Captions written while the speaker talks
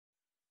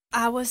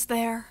I was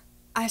there.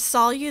 I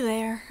saw you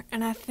there,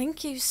 and I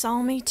think you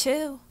saw me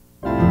too.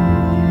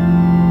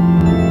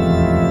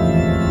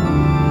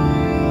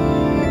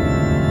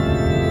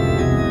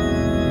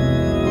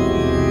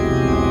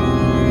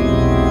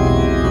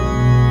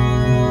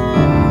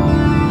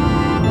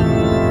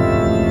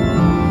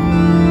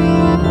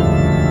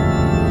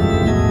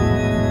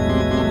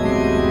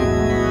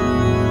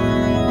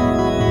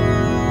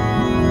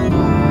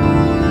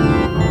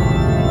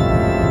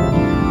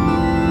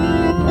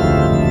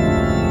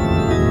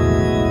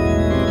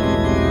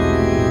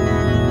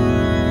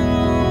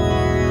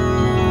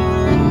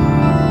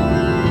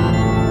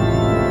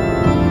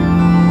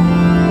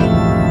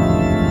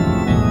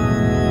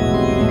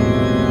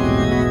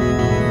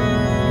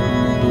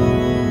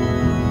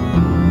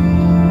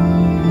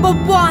 But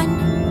one,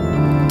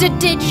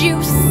 did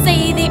you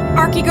see the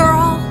Arky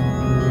girl?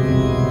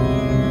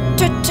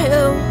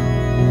 Two,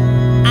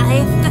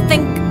 I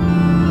think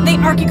the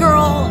Arky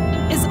girl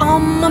is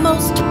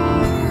almost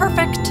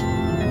perfect.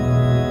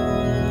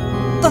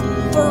 The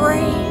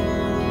three,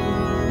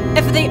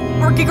 if the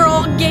Arky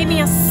girl gave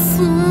me a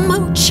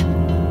smooch,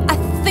 I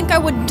think I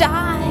would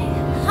die.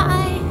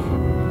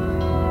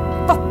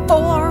 The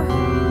four,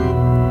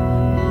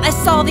 I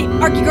saw the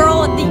Arky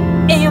girl at the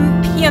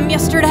AM PM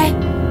yesterday.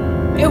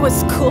 It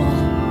was cool.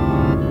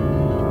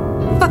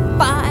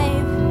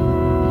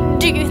 Five,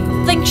 do you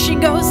think she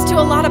goes to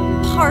a lot of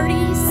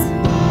parties?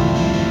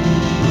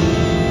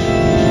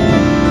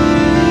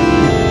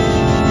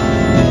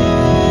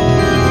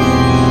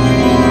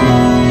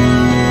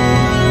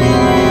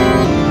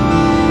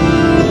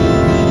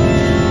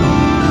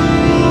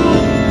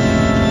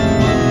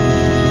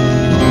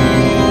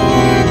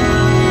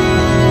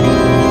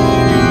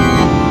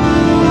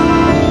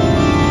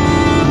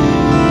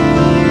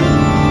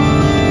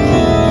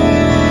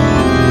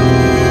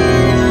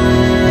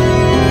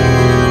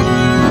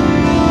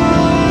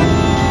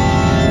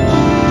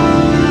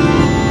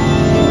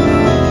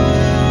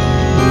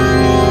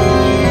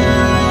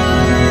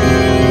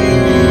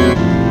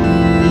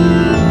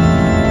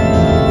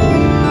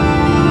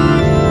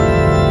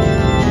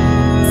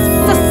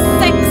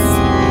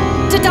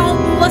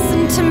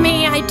 To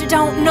me, I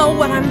don't know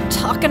what I'm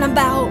talking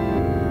about.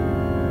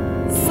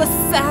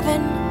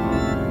 Seven,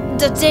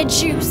 did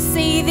you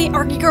see the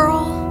Arky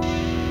girl?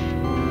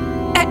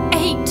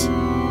 Eight,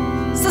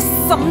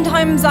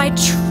 sometimes I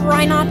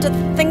try not to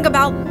think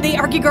about the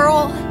Arky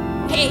girl.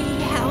 Hey,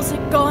 how's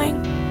it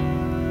going?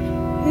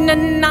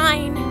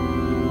 Nine,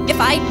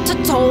 if I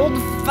told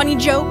funny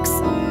jokes,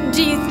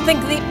 do you think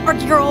the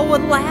Arky girl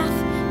would laugh?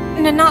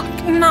 Knock,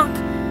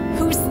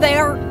 who's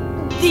there?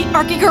 The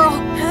Arky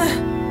girl.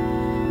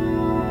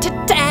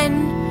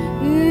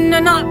 10,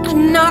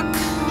 knock,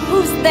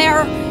 who's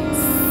there?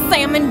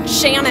 Sam and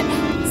Janet,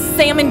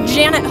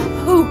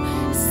 who?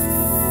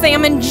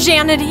 Sam and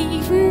Janet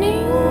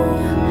evening,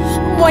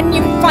 when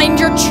you find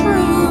your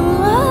true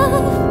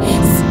love,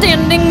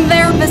 standing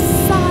there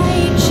beside